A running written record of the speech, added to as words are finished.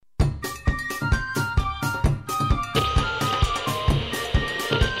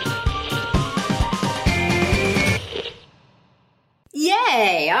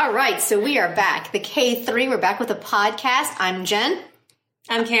All right, so we are back. The K3, we're back with a podcast. I'm Jen.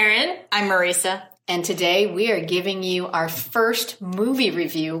 I'm Karen. I'm Marisa. And today we are giving you our first movie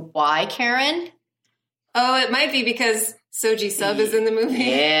review. Why, Karen? Oh, it might be because Soji Sub is in the movie.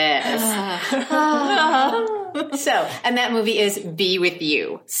 Yes. And that movie is Be With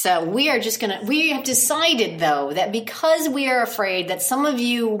You. So we are just we have decided, though, that because we are afraid that some of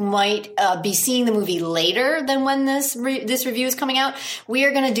you might be seeing the movie later than when this review is coming out, we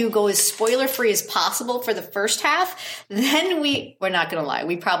are going to go as spoiler-free as possible for the first half. Then we're not going to lie.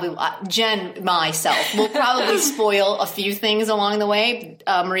 We probably, Jen, myself, will probably spoil a few things along the way.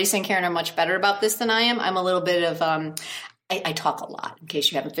 Marisa and Karen are much better about this than I am. I'm a little bit of, I talk a lot, in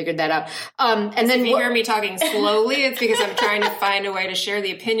case you haven't figured that out. And then if you hear me talking slowly, it's because I'm trying to find a way to share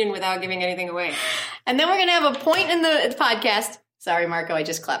the opinion without giving anything away. And then we're going to have a point in the podcast. Sorry, Marco, I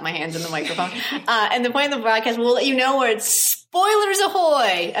just clapped my hands in the microphone. And the point in the podcast, we'll let you know where it's spoilers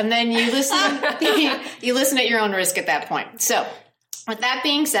ahoy. And then you listen, you listen at your own risk at that point. So with that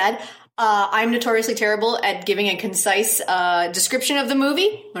being said, I'm notoriously terrible at giving a concise description of the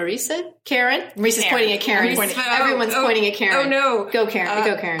movie. Marisa? Karen? Marisa's pointing at Karen. Everyone's pointing at Karen. Oh, no. Go, Karen.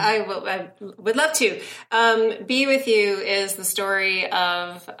 Go, Karen. I would love to. Be With You is the story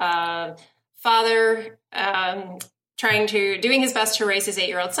of father doing his best to raise his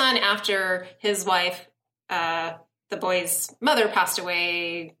 8-year-old son after his wife, the boy's mother, passed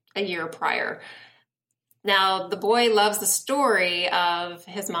away a year prior. Now, the boy loves the story of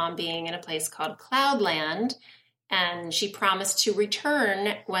his mom being in a place called Cloudland, and she promised to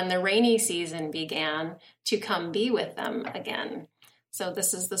return when the rainy season began to come be with them again. So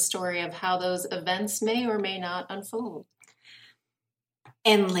this is the story of how those events may or may not unfold.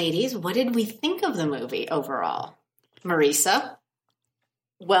 And ladies, what did we think of the movie overall? Marisa?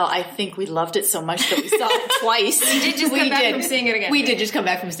 Well, I think we loved it so much that we saw it twice. We did just come back from seeing it again. We did just come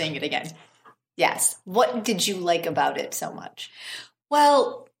back from seeing it again. Yes. What did you like about it so much?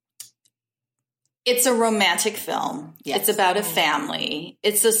 Well, it's a romantic film. Yes. It's about a family.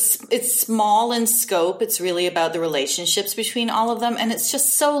 It's small in scope. It's really about the relationships between all of them. And it's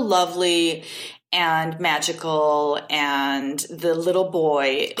just so lovely and magical. And the little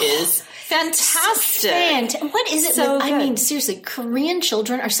boy is fantastic. What is it? I mean, seriously, Korean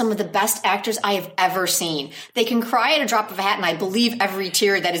children are some of the best actors I have ever seen. They can cry at a drop of a hat, and I believe every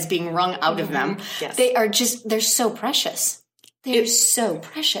tear that is being wrung out of them. Yes. They're so precious. They're so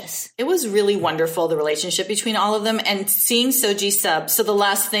precious. It was really wonderful, the relationship between all of them, and seeing Soji Sub. So the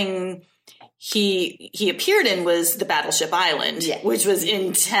last thing he appeared in was the Battleship Island, which was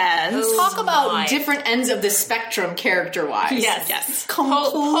intense. Talk about different ends of the spectrum character-wise. Yes.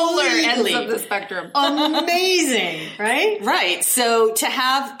 Polar ends of the spectrum. Amazing, right? Right. So to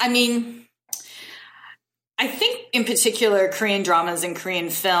have, I think in particular Korean dramas and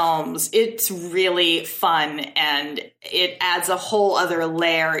Korean films, it's really fun and it adds a whole other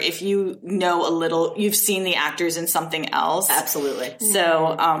layer if you know a little, you've seen the actors in something else. Absolutely.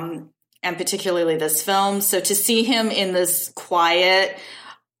 So, and particularly this film. So to see him in this quiet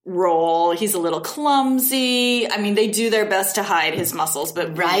role, he's a little clumsy. I mean, they do their best to hide his muscles,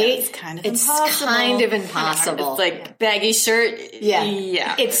 but really it's kind of impossible. It's like baggy shirt.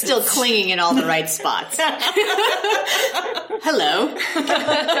 Yeah. It's still clinging in all the right spots. Hello.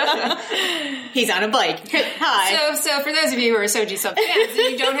 He's on a bike. Hi. So for those of you who are Soji Sub fans,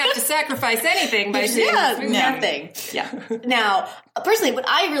 you don't have to sacrifice anything by seeing this movie. Nothing. Yeah. Now, personally, what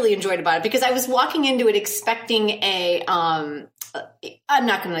I really enjoyed about it, because I was walking into it expecting I'm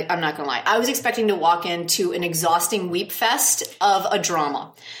not gonna lie. I was expecting to walk into an exhausting weep fest of a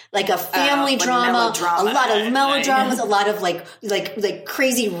drama, like a family drama, a lot of melodramas, a lot of like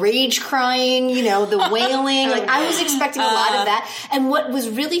crazy rage crying, the wailing. I was expecting a lot of that. And what was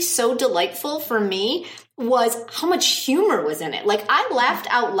really so delightful for me was how much humor was in it. Like I laughed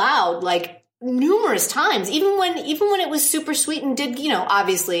out loud, numerous times, even when it was super sweet and did,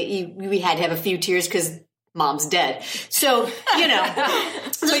 obviously we had to have a few tears because Mom's dead. So,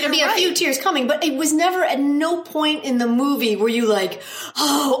 there'd be a few tears coming, but it was never at no point in the movie were you like,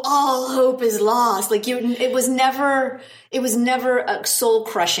 oh, all hope is lost. It was never a soul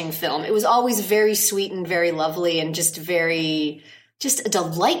crushing film. It was always very sweet and very lovely and just a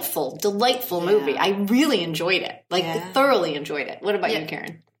delightful movie. I really enjoyed it. Thoroughly enjoyed it. What about you,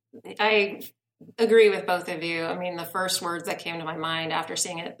 Karen? I agree with both of you. I mean, the first words that came to my mind after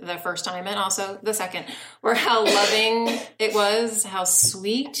seeing it the first time and also the second were how loving it was, how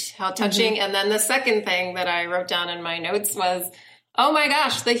sweet, how touching. And then the second thing that I wrote down in my notes was, oh my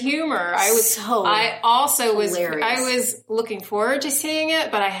gosh, the humor. I was looking forward to seeing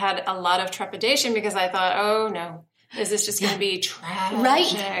it, but I had a lot of trepidation because I thought, oh no, Is this just going to be tragic?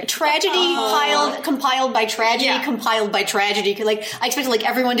 Right? Tragedy compiled by tragedy, compiled by tragedy. Like, I expected like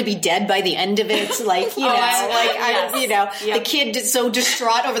everyone to be dead by the end of it. Like, the kid is so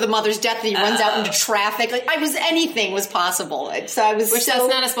distraught over the mother's death that he runs out into traffic. Like, anything was possible. So I was that's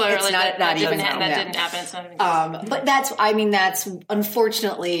not a spoiler. It's like, that didn't happen. It's not even but that's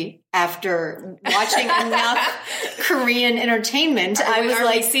unfortunately, after watching enough Korean entertainment, I was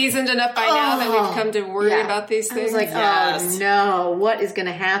like seasoned enough by now that we've come to worry about these things. I was like, oh no, what is going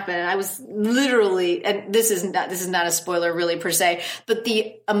to happen? I was literally, and this is not a spoiler really per se, but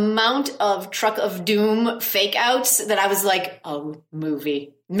the amount of Truck of Doom fake outs that I was like, oh,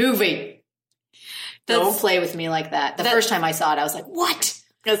 movie. Don't play with me like that. The first time I saw it, I was like, what?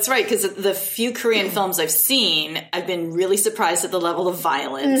 That's right, because the few Korean films I've seen, I've been really surprised at the level of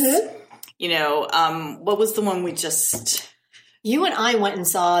violence. Mm-hmm. What was the one we just... You and I went and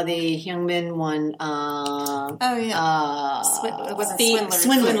saw the Hyungbin one. It wasn't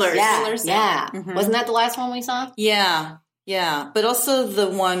Swindlers. Yeah. Mm-hmm. Wasn't that the last one we saw? Yeah. But also the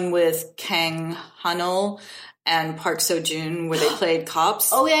one with Kang Hanul and Park Seo-joon where they played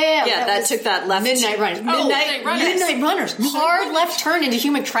cops. Oh, yeah. Yeah, that took that left... Midnight Runners. Midnight Runners. Hard left turn into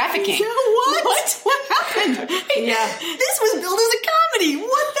human trafficking. What happened? Yeah. This was billed as a comedy.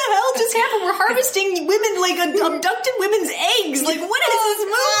 What the hell just happened? We're harvesting women, like abducted women's eggs. Like, what is this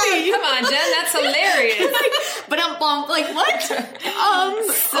movie? Come on, Jen, that's hilarious. But I'm like, what?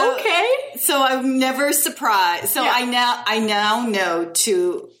 Okay. So I'm never surprised. So I now know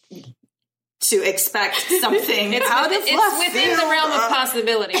to expect something out of left field. It's within the realm of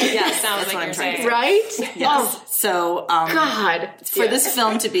possibility. Yes, sounds like you're saying. Right? Yes. Oh. So, God. For this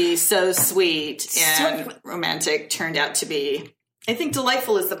film to be so sweet and romantic turned out to be, I think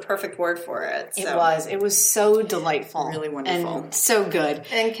delightful is the perfect word for it. So. It was so delightful. Really wonderful. And so good.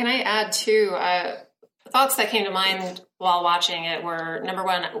 And can I add, too, thoughts that came to mind while watching it were, number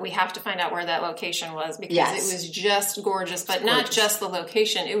one, we have to find out where that location was because it was just gorgeous, but not just the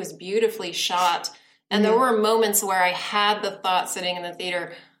location. It was beautifully shot. And there were moments where I had the thought sitting in the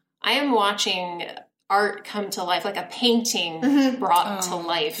theater, I am watching art come to life, like a painting brought to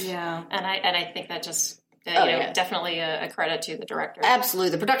life. Yeah. And I think that just... definitely a credit to the director.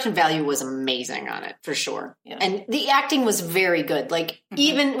 Absolutely. The production value was amazing on it, for sure. Yeah. And the acting was very good. Like,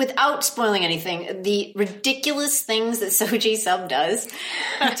 even without spoiling anything, the ridiculous things that Soji Sub does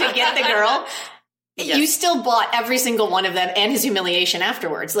to get the girl, you still bought every single one of them and his humiliation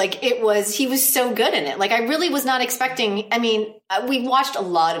afterwards. Like, he was so good in it. Like, I really was not expecting, we watched a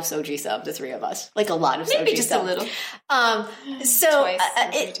lot of Soji Sub, the three of us. Like, a lot of Soji Sub. Maybe just a little.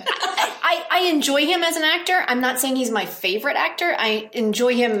 I enjoy him as an actor. I'm not saying he's my favorite actor. I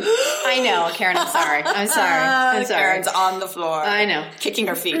enjoy him. I know, Karen, I'm sorry. Karen's on the floor. I know. Kicking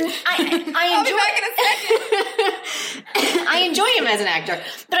her feet. I'll be back in a second. I enjoy him as an actor,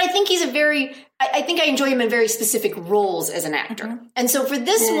 but I think I think I enjoy him in very specific roles as an actor. Mm-hmm. And so for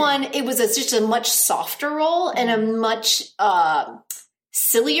this one, it was just a much softer role and a much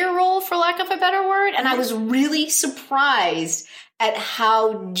sillier role, for lack of a better word. And I was really surprised at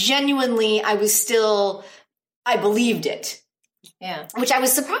how genuinely I believed it. Yeah. Which I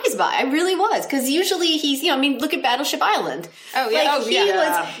was surprised by. I really was. Because usually he's, look at Battleship Island. Oh, yeah.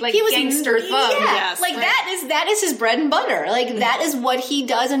 He was gangster thug. Yeah. Yes, that is his bread and butter. Like, that is what he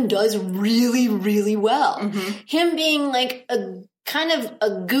does and does really, really well. Mm-hmm. Him being like a kind of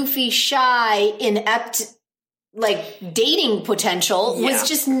a goofy, shy, inept, like, dating potential was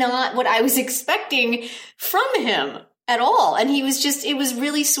just not what I was expecting from him at all. And he was it was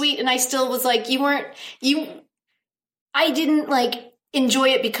really sweet. And I still was like, I didn't enjoy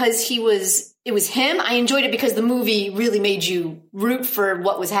it because it was him. I enjoyed it because the movie really made you root for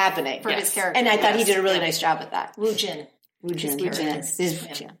what was happening. For his character. And I thought he did a really nice job at that. Woo Jin.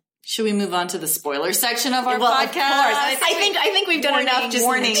 Should we move on to the spoiler section of our podcast? Of course. I think we've done enough just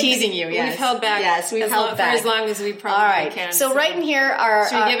teasing you. Yes. We've held back. Yes, we've held back. For as long as we probably can. So right in here are...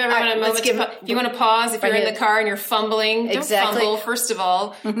 Should we give everyone a moment if you want to pause if you're in the car and you're fumbling? Don't fumble, first of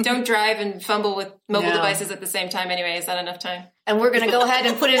all. Don't drive and fumble with mobile devices at the same time anyway. Is that enough time? And we're going to go ahead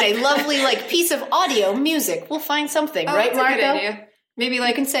and put in a lovely piece of audio music. We'll find something, right, Marco? That's a good idea. Maybe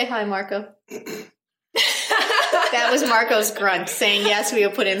you can say hi, Marco. That was Marco's grunt saying, yes, we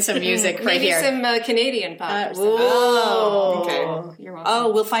will put in some music right here. Maybe some Canadian pop. Okay. You're welcome.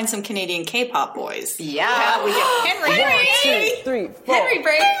 Oh, we'll find some Canadian K-pop boys. Yeah. We get Henry. 1, 2, 3, 4. Henry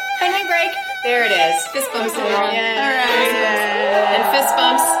break. There it is. Fist bumps. All right. And fist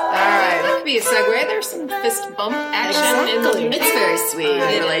bumps. All right. That could be a segue. There's some fist bump action in the movie. It's very sweet.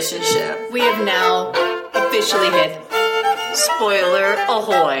 Relationship. We have now officially hit spoiler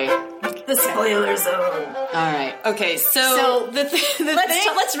ahoy. The spoiler zone. All right. Okay, so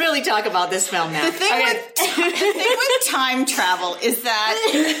let's really talk about this film now. The thing with time travel is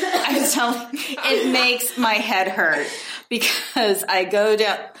that I'm telling it makes my head hurt because I go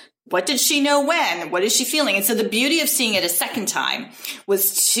down. What did she know when? What is she feeling? And so the beauty of seeing it a second time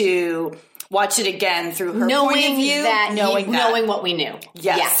was to watch it again through her point of view, knowing what we knew.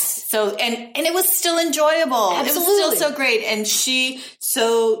 Yes. So and it was still enjoyable. Absolutely. It was still so great. And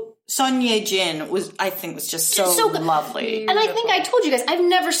Son Ye-jin was just so lovely. And I think I told you guys, I've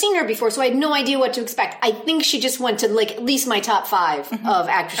never seen her before, so I had no idea what to expect. I think she just went to like at least my top 5 of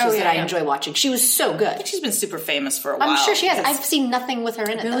actresses that I enjoy watching. She was so good. I think she's been super famous for a while. I'm sure she has. I've seen nothing with her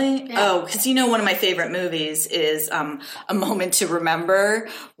in it. Really? Yeah. Oh, because one of my favorite movies is A Moment to Remember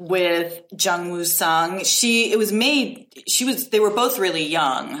with Jung Woo-sung. They were both really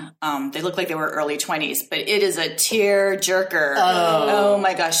young. They looked like they were early 20s, but it is a tear jerker. Oh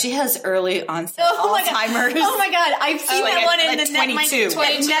my gosh. She has early onset Alzheimer's. Oh my god, I've seen that one in the 22.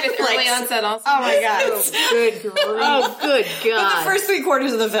 22 early onset Alzheimer's. Oh my god. Good grief. Oh good god. But the first 3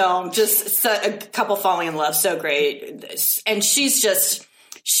 quarters of the film, just a couple falling in love, so great. And she's just,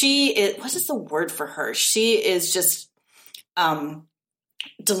 what is the word for her? She is just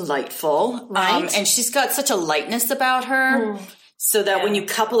delightful. Right. And she's got such a lightness about her. So that when you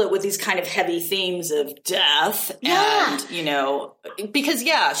couple it with these kind of heavy themes of death and, because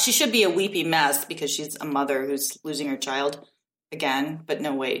she should be a weepy mess because she's a mother who's losing her child again. But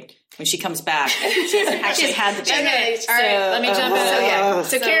no, wait. When she comes back, she hasn't actually had the baby. Okay, all right, let me jump in.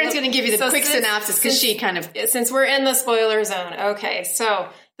 So Karen's going to give you the quick synopsis because she kind of... Since we're in the spoiler zone. Okay, so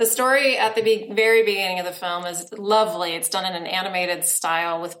the story at the very beginning of the film is lovely. It's done in an animated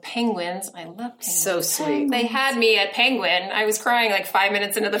style with penguins. I love penguins. So sweet. They had me at Penguin. I was crying like 5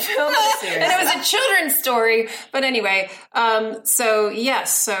 minutes into the film. And it was a children's story. But anyway, even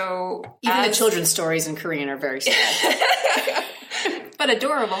the children's stories in Korean are very sad. But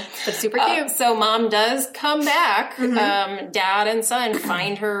adorable. But super cute. So mom does come back. Dad and son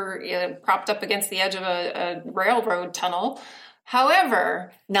find her propped up against the edge of a railroad tunnel.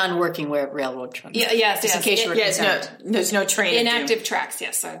 However, non-working railroad tunnel. Yes. In case you were concerned. There's no train. Inactive tracks.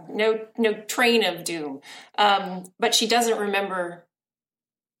 Yes. So no train of doom. But she doesn't remember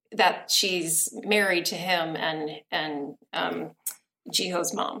that she's married to him and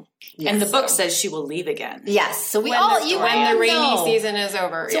Jiho's mom. Yes. And the book says she will leave again. Yes. So when the rainy season is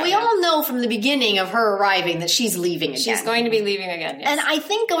over. So we all know from the beginning of her arriving that she's leaving again. She's going to be leaving again. Yes. And I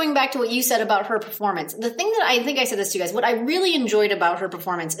think going back to what you said about her performance, the thing that I think I said this to you guys, what I really enjoyed about her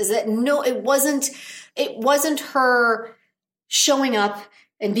performance is that it wasn't her showing up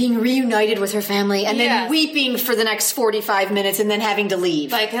and being reunited with her family and then weeping for the next 45 minutes and then having to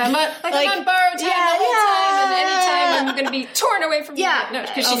leave. I'm on borrowed time the whole time, and anytime I'm going to be torn away from you. No,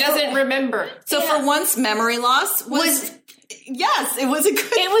 because she doesn't remember. So for once, memory loss was yes, it was a good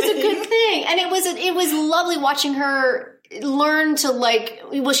thing. It was a good thing. And it was lovely watching her learn to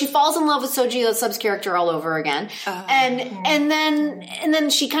she falls in love with So Ji-Sub's character all over again. And then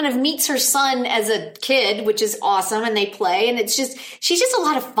she kind of meets her son as a kid, which is awesome, and they play, and she's just a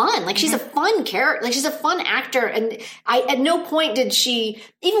lot of fun. Like she's a fun character, like she's a fun actor, and at no point did she,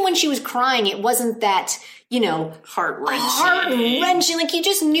 even when she was crying, it wasn't that, heart-wrenching. Like you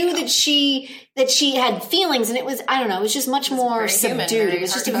just knew that she had feelings, and it was, I don't know, it was just much more subdued. It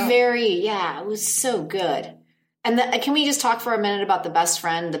was just it was so good. And can we just talk for a minute about the best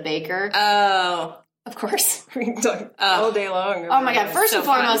friend, the baker? Oh, of course. We can talk all day long. Oh my God. First and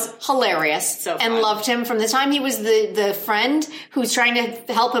foremost, hilarious. And loved him from the time he was the friend who's trying to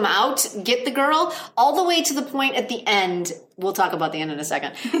help him out, get the girl, all the way to the point at the end. We'll talk about the end in a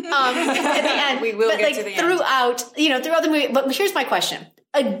second. At the end. We will get to the end. Throughout the movie. But here's my question.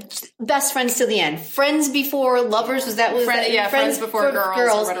 Best friends to the end. Friends before lovers, friends before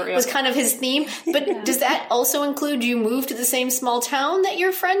girls was kind of his theme. But does that also include you moved to the same small town that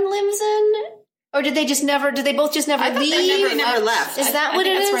your friend lives in? Or did they both just never leave? They never left. Is that what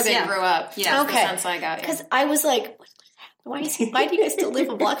it is? That's where they grew up. Yeah. Okay. The sense I got. Because I was like, why do you guys still live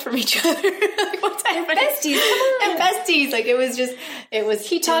a block from each other? Like, what's happening? Besties, come on. And besties. Like,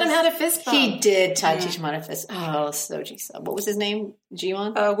 he taught him how to fist bump. He did teach him how to fist. Oh, So Ji-Sub. What was his name?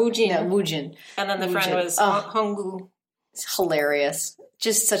 Jiwon? Woojin. No, Woojin. And then the friend was Honggu. It's hilarious.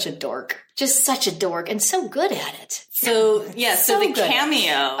 Just such a dork. And so good at it. So the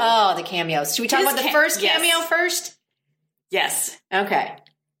cameo. Oh, the cameos. Should we talk about the first cameo first? Yes. Okay.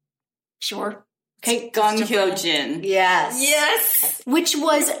 Sure. Okay, Gong Hyo-jin. Yes. Which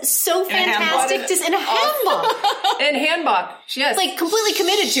was so fantastic. In a handball. In handball. Yes. Like completely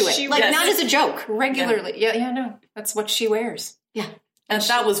committed to it. Not as a joke. Regularly. Yeah, no. That's what she wears. Yeah. And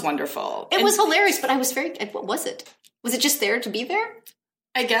that was wonderful. It was hilarious, but I was what was it? Was it just there to be there?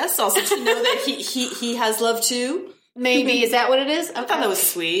 I guess also to know that he has love too. Maybe. Is that what it is? Okay. I thought that was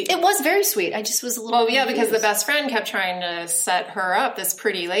sweet. It was very sweet. I just was a little confused. Because the best friend kept trying to set her up, this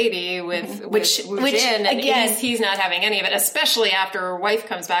pretty lady with which again, he's not having any of it, especially after her wife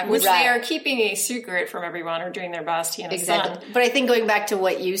comes back, which they are keeping a secret from everyone or doing their best, he and his son. But I think going back to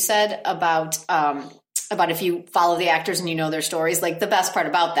what you said about if you follow the actors and you know their stories, like the best part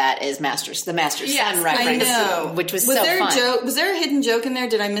about that is the Master's Son reference, which was so fun. Was there a hidden joke in there?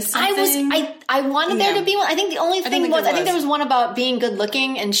 Did I miss something? I wanted there to be one. I think the only thing was I think there was one about being good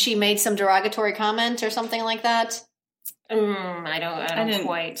looking, and she made some derogatory comment or something like that. I don't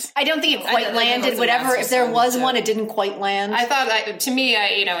quite. I don't think it quite landed. Whatever, if there was one, it didn't quite land. I thought, to me,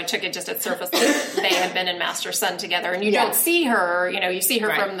 it took it just at surface that they had been in Master Son together, and you don't see her. You see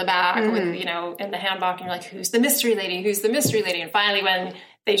her from the back with, in the handbag, and you're like, "Who's the mystery lady? Who's the mystery lady?" And finally, when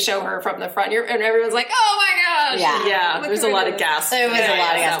they show her from the front, and everyone's like, "Oh my gosh!" Yeah. There's a lot of gasps. There was a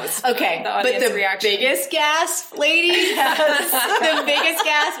lot of gasps. Okay, but the biggest gasp, lady, the biggest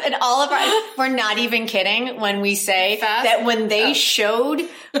gasp, and all of we're not even kidding when we say that when they showed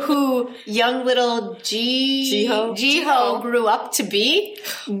who young little Jiho grew up to be,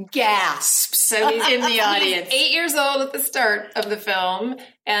 gasps. So he's in the audience. 8 years old at the start of the film.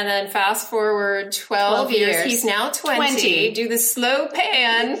 And then fast forward 12 years. He's now 20. Do the slow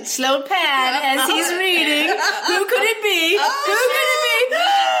pan as he's reading. Who could it be? Who could it be?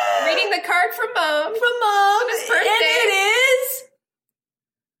 Reading the card from Mom. On his birthday. And it is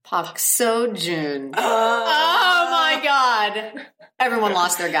Park Seo-joon. Oh my God. Everyone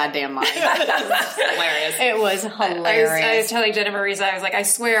lost their goddamn mind. Hilarious. It was hilarious. I was telling Jenna Marisa, I was like, I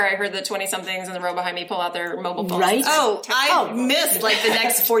swear I heard the 20-somethings in the row behind me pull out their mobile phones. Right? I missed like the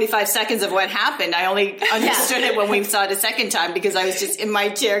next 45 seconds of what happened. I only understood it when we saw it a second time because I was just in my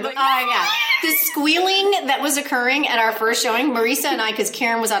chair going, The squealing that was occurring at our first showing, Marisa and I, because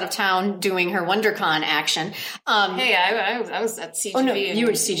Karen was out of town doing her WonderCon action. I was at CGV. Oh, no, you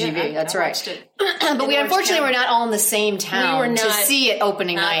were at CGV. That's right. But we unfortunately were not all in the same town to see it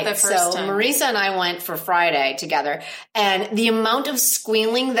opening night. The first time. Marisa and I went for Friday together, and the amount of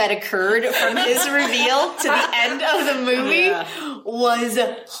squealing that occurred from his reveal to the end of the movie was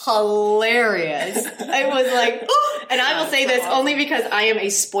hilarious. I was like, and I will say this only because I am a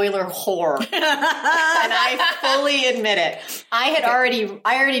spoiler whore, and I fully admit it. I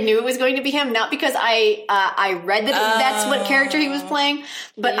already knew it was going to be him, not because I read that that's what character he was playing,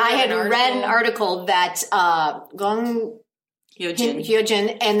 but I had read an article that Gong Hyo-jin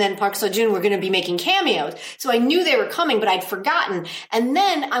and then Park Seo-joon were going to be making cameos. So I knew they were coming, but I'd forgotten. And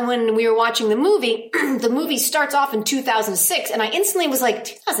then when we were watching the movie, the movie starts off in 2006, and I instantly was like,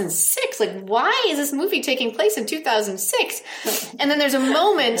 2006? Like, why is this movie taking place in 2006? And then there's a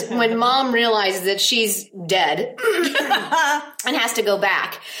moment when Mom realizes that she's dead and has to go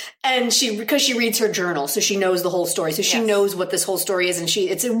back. And because she reads her journal, so she knows the whole story. So she knows what this whole story is, and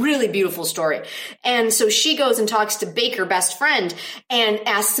it's a really beautiful story. And so she goes and talks to Baker, best friend, and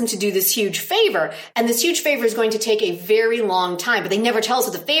asks him to do this huge favor. And this huge favor is going to take a very long time, but they never tell us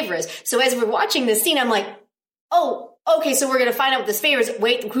what the favor is. So as we're watching this scene, I'm like, oh, okay, so we're going to find out what this favor is.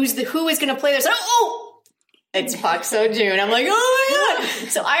 Wait, who is going to play this? It's Park Seo-joon. I'm like, oh my God.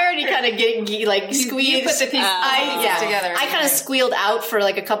 So I already kind of get squeezed. You put the pieces together. I kind of squealed out for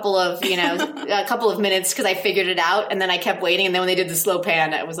like a couple of minutes because I figured it out, and then I kept waiting, and then when they did the slow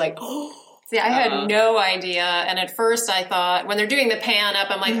pan, I was like, oh. See, I had no idea, and at first I thought, when they're doing the pan up,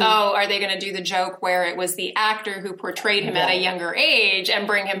 I'm like, oh, are they going to do the joke where it was the actor who portrayed him at a younger age and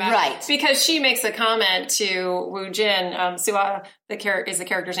bring him back? Right. Because she makes a comment to Woo Jin, Sua, is the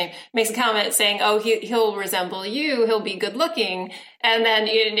character's name, makes a comment saying, oh, he'll resemble you, he'll be good looking. And then,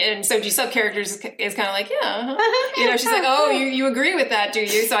 and so Ji Sub character is kind of like, she's like, oh, you agree with that, do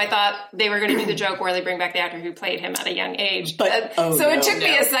you? So I thought they were going to do the joke where they bring back the actor who played him at a young age. But it took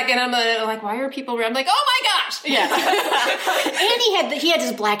me a second. I'm like, why are people? I'm like, oh my gosh, And he had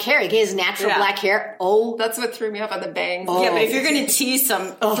his black hair. He had his natural black hair. Oh, that's what threw me off on the bangs. Oh. Yeah, but if you're going to tease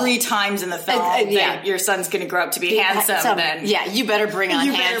some 3 times in the film, that your son's going to grow up to be handsome. Then you better bring on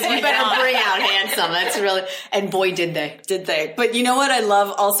handsome. You better bring out handsome. That's really, and boy, did they. Did they? But you know what I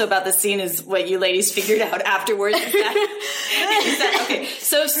love also about the scene is what you ladies figured out afterwards. Is that okay?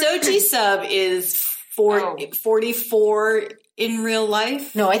 So Ji Sub is 44 in real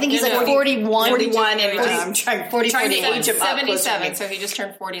life. No, I think he's 41. 41 in real life. I'm trying to age him up. 77. So he just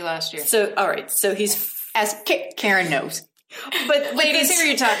turned 40 last year. So all right. So he's as Karen knows. But ladies, who are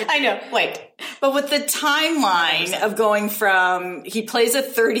you talking to? I know. Wait. But with the timeline of going from he plays a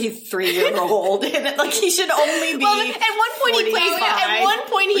 33-year-old, and like he should only be. Well, at one point he plays. 45. At one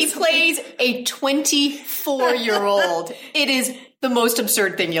point he plays a 24-year-old. It is the most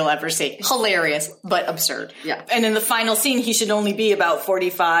absurd thing you'll ever see. Hilarious, but absurd. Yeah. And in the final scene, he should only be about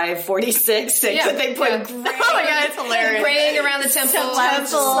 45, 46. Yeah. But they put gray. Oh my God, it's hilarious. Graying around the temple.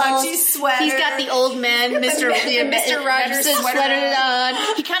 Slouchy sweater. He's got the old man, Mr. Rogers sweater on.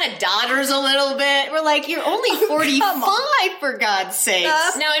 He kind of dodders a little bit. We're like, you're only 45 for God's sake.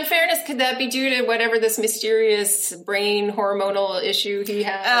 Now, in fairness, could that be due to whatever this mysterious brain hormonal issue he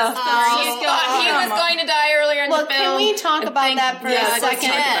has? He was going to die earlier in the film. Can we talk about that for a second?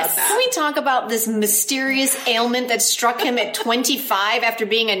 Yes. Can we talk about this mysterious ailment that struck him at 25 after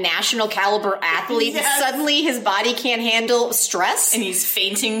being a national caliber athlete? Yes. Suddenly his body can't handle stress. And he's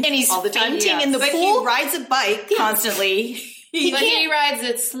fainting And he's all the time. fainting in the but pool. He rides a bike constantly. He rides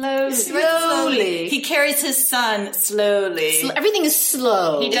it Slowly. He carries his son slowly. Everything is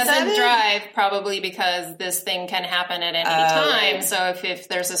slow. He doesn't drive probably because this thing can happen at any time. Right. So if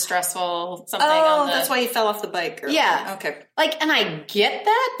there's a stressful something on the... that's why he fell off the bike. Yeah. Okay. And I get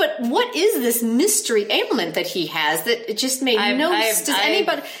that, but what is this mystery ailment that he has that it just made does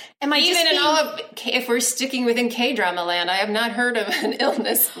anybody... Am I even in all of... If we're sticking within K-drama land, I have not heard of an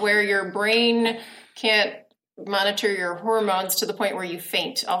illness where your brain can't monitor your hormones to the point where you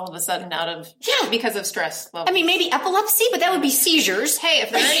faint all of a sudden because of stress levels. I mean, maybe epilepsy, but that would be seizures. Hey, if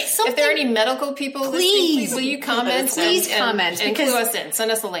there are any medical people listening, please will you comment? Please comment and clue us in.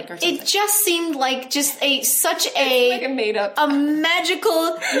 Send us a link or something. It just seemed like like a made up, a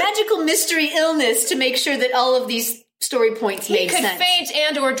magical mystery illness to make sure that all of these story points made sense. He could faint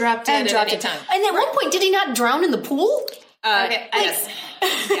and or drop dead at any time. And at one point, did he not drown in the pool? Okay, yes.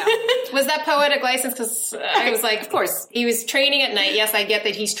 Yeah. Was that poetic license? Because I was like, of course, he was training at night. Yes, I get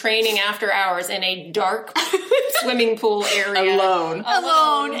that he's training after hours in a dark swimming pool area. Alone,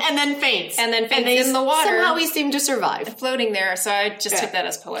 and then faints. In the water. Somehow he seemed to survive. Floating there, so I just took that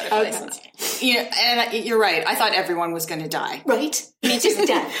as poetic license. Yeah, and you're right. I thought everyone was going to die. Right? Me too.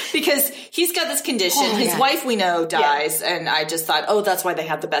 Because he's got this condition. His wife, we know, dies. Yeah. And I just thought, that's why they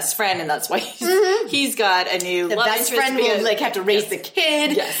have the best friend. And that's why he's got a new love best friend will have to raise the kid.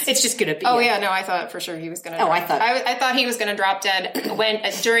 Yes. It's just going to be. Oh, yeah. No, I thought for sure he was going to. I thought he was going to drop dead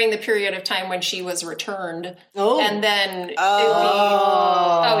during the period of time when she was returned. Oh. And then.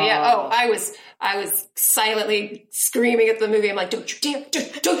 I was silently screaming at the movie. I'm like, don't you dare,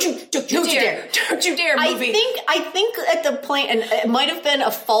 don't you dare, movie. I think at the point, and it might have been a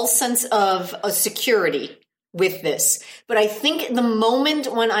false sense of security with this, but I think the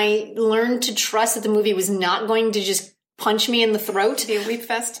moment when I learned to trust that the movie was not going to just punch me in the throat, to be a weep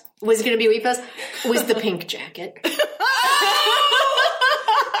fest, was the pink jacket.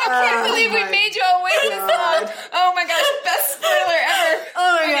 I can't believe we made you all wait this long. Oh my gosh, best spoiler ever.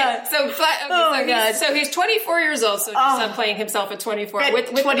 Oh my god. So he's 24 years old, so he's playing himself at 24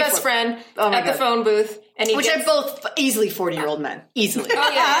 with the best friend at the phone booth. And which are both easily 40-year-old men. Easily. Oh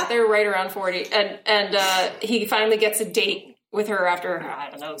yeah, they're right around 40. And he finally gets a date with her after,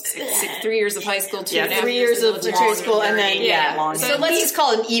 3 years of high school, 3 years of military school, and then, So let's just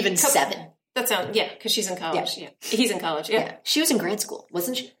call it even 7. That sounds, because she's in college. Yeah. He's in college, yeah. She was in grad school,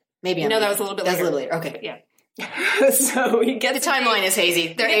 wasn't she? Maybe. No, that was a little bit later. That was a little later. Okay. Yeah. So he gets the timeline is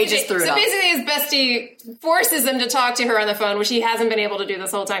hazy. Their age is through. So basically his bestie forces him to talk to her on the phone, which he hasn't been able to do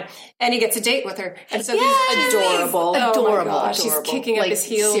this whole time. And he gets a date with her. And so he's adorable. Adorable. He's kicking up his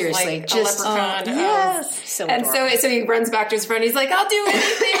heels like a leprechaun. Yes. So he runs back to his friend. He's like, I'll do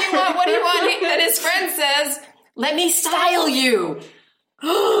anything you want. What do you want? And his friend says, let me style you.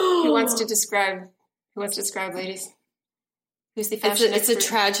 Who wants to describe ladies? Who's the fashion It's a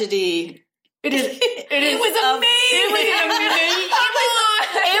tragedy. It is. It was amazing.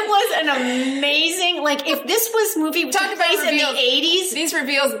 It was an amazing. Like if this was movie took place in the 80s, these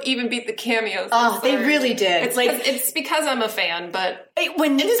reveals even beat the cameos. Oh, they really did. It's because I'm a fan, but I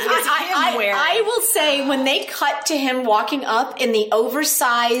will say when they cut to him walking up in the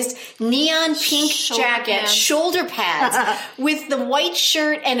oversized neon pink jacket, shoulder pads, with the white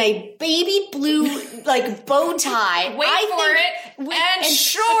shirt and a baby blue bow tie. And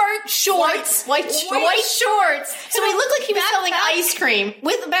shorts. White shorts. So he looked like he was selling ice cream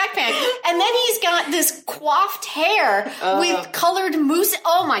with a backpack. And then he's got this coiffed hair with colored mousse.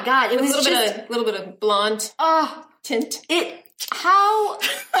 Oh my God. It was a little bit of blonde tint. how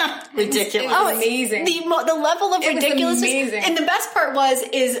ridiculous. It was amazing. The level of ridiculousness. amazing. And the best part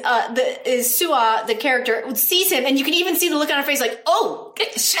is Sua, the character, sees him, and you can even see the look on her face, like, oh, like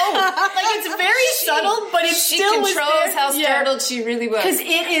it's very subtle, but it still was there. She controls how startled she really was. Because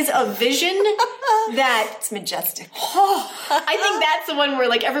it is a vision that it's majestic. I think that's the one where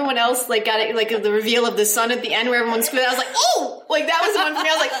like everyone else like got it, like the reveal of the sun at the end where everyone's screaming. I was like, oh, like that was the one for me.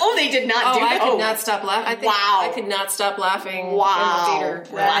 I was like, oh, they did not do that. I could not stop laughing. I could not stop laughing in the theater.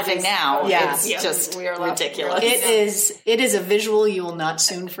 We're laughing now. Yeah. It's just ridiculous. It is a visual you will not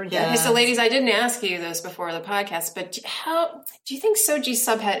soon forget. Yeah. So ladies, I didn't ask you this before the podcast, but how do you think Soji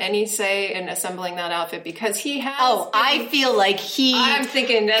Sub had any say in assembling that outfit? Because he has. Oh, I feel like I'm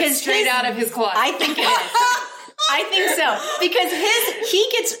thinking that's straight out of his closet. I think it is. I think so because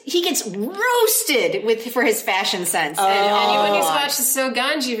he gets roasted for his fashion sense. And anyone who's watched the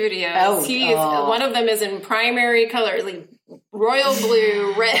Soganji videos, one of them is in primary color, like royal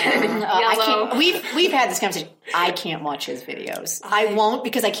blue, red, yellow. We've had this conversation. I can't watch his videos. I won't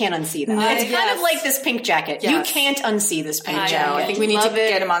because I can't unsee them. It's kind of like this pink jacket. Yes. You can't unsee this pink jacket. I think we need to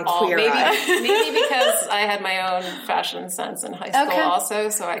get him on Queer Eye. Maybe because I had my own fashion sense in high school also,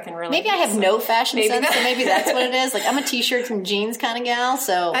 so I can really... Maybe I have no fashion sense, so maybe that's what it is. Like, I'm a t-shirts and jeans kind of gal,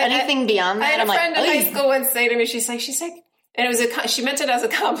 so anything beyond that, I'm like... I had a friend in high school once say to me, she's like, and it was she meant it as a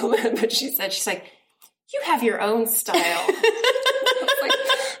compliment, but she's like, you have your own style.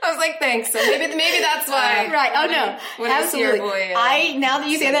 I was like, thanks. So maybe that's why. Right. Oh no. Absolutely. Boy, now that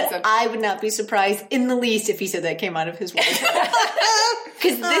you say that, I would not be surprised in the least if he said that came out of his wardrobe.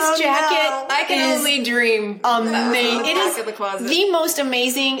 Because this jacket, I can only dream. Amazing. It is the most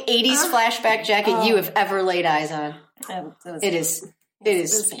amazing 80s flashback jacket you have ever laid eyes on. It is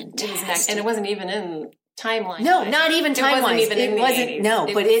fantastic. And it wasn't even in timeline. No, not even timeline. It wasn't. No,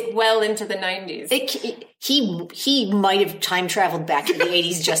 but it well into the 90s. He might have time traveled back to the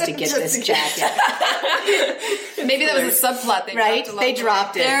 80s just to get this jacket. Maybe that was a subplot. They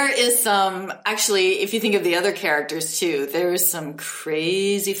dropped it. There is some, actually, if you think of the other characters too, there's some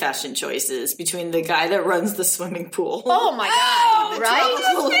crazy fashion choices between the guy that runs the swimming pool. Oh my God!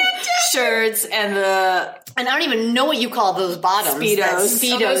 Right? Shirts and I don't even know what you call those bottoms.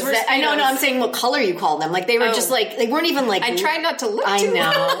 Speedos. I know. I'm saying what color you call them. Like they were just like they weren't even like. I tried not to look. I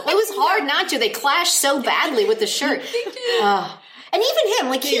know. It was hard not to. They clashed so badly with the shirt. And even him,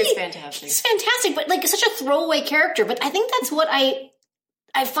 like he was fantastic. He's fantastic, but like such a throwaway character. But I think that's what I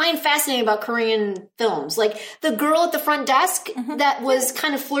find fascinating about Korean films. Like the girl at the front desk that was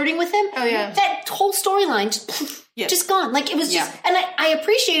kind of flirting with him. Oh yeah, that whole storyline just gone. Like it was just, and I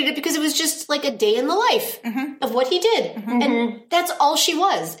appreciated it because it was just like a day in the life of what he did, and that's all she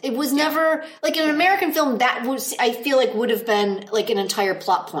was. It was never like in an American film that was, I feel like, would have been like an entire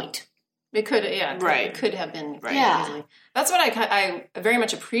plot point. It could, It could have been, easily. That's what I very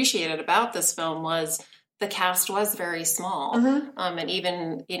much appreciated about this film was the cast was very small, and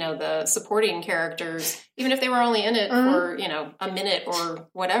even the supporting characters, even if they were only in it for a minute or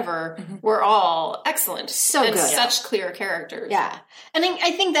whatever, were all excellent, good, such clear characters. Yeah, and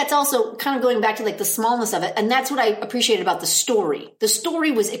I think that's also kind of going back to like the smallness of it, and that's what I appreciated about the story. The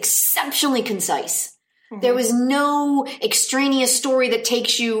story was exceptionally concise. There was no extraneous story that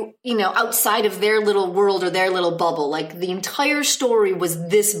takes you, outside of their little world or their little bubble. Like the entire story was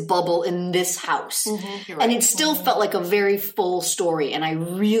this bubble in this house. And it still felt like a very full story. And I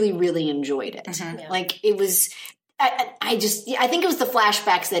really, really enjoyed it. Like it was, I think it was the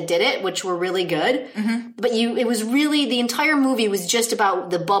flashbacks that did it, which were really good. But it was really, the entire movie was just about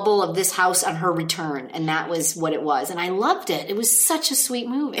the bubble of this house on her return. And that was what it was. And I loved it. It was such a sweet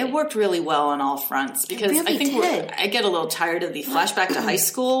movie. It worked really well on all fronts because I think I get a little tired of the flashback to high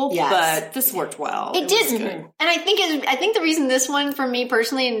school, but this worked well. It did. And I think the reason this one for me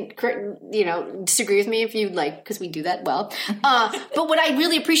personally, and disagree with me if you like, because we do that well. But what I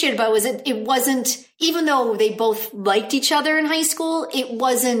really appreciated about it was it wasn't, even though they both liked each other in high school,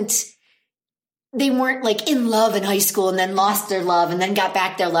 they weren't like in love in high school and then lost their love and then got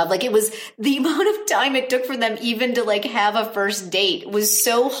back their love. Like it was the amount of time it took for them even to like have a first date was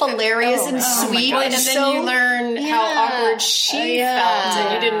so hilarious and sweet. And then you learn how awkward she felt,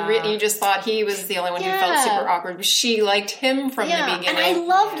 and you just thought he was the only one who felt super awkward. But she liked him from the beginning, and I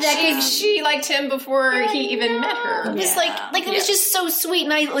loved that. She liked him before he even met her. It was like it was just so sweet,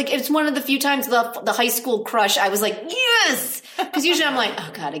 and it's one of the few times the high school crush I was like yes, because usually I'm like,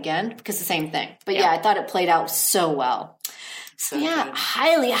 oh God, again, because the same thing. But I thought it played out so well. So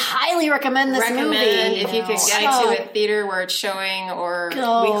highly, highly recommend this movie. If you could get to a theater where it's showing, or we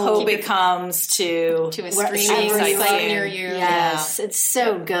hope it comes to a streaming site near you. Yes, it's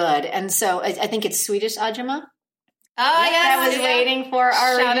so good. And so I think it's Swedish Ajima. that was waiting for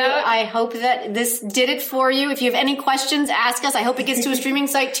our Shout review. out. I hope that this did it for you. If you have any questions, ask us. I hope it gets to a streaming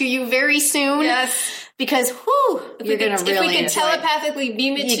site to you very soon. Yes. Because, you're going to really If we could enjoy it. telepathically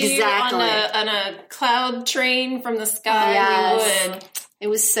beam it to you on a cloud train from the sky, we would. It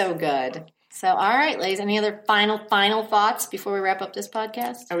was so good. So, all right, ladies, any other final thoughts before we wrap up this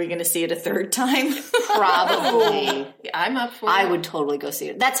podcast? Are we going to see it a third time? Probably. Yeah, I'm up for it. I would totally go see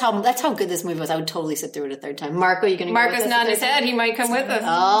it. That's how good this movie was. I would totally sit through it a third time. Marco, you going to go Marco's with us nodding a his third head. time? He might come with us.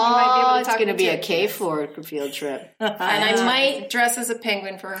 Oh, He might be able to it's talk going to be a to K4 field trip. And I might dress as a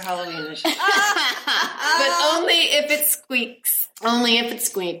penguin for her Halloween this year. But only if it squeaks. Only if it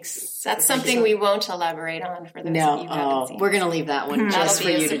squeaks. That's something we won't elaborate on for those of you who haven't seen. We're going to leave that one just for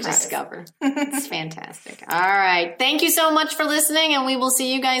be a you to surprise. discover. It's fantastic. All right. Thank you so much for listening, and we will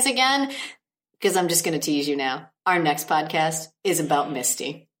see you guys again, because I'm just going to tease you now. Our next podcast is about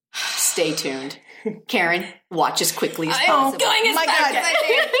Misty. Stay tuned. Karen, watch as quickly as possible. I'm going as fast as I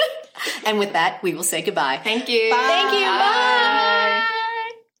can. And with that, we will say goodbye. Thank you. Thank you. Bye.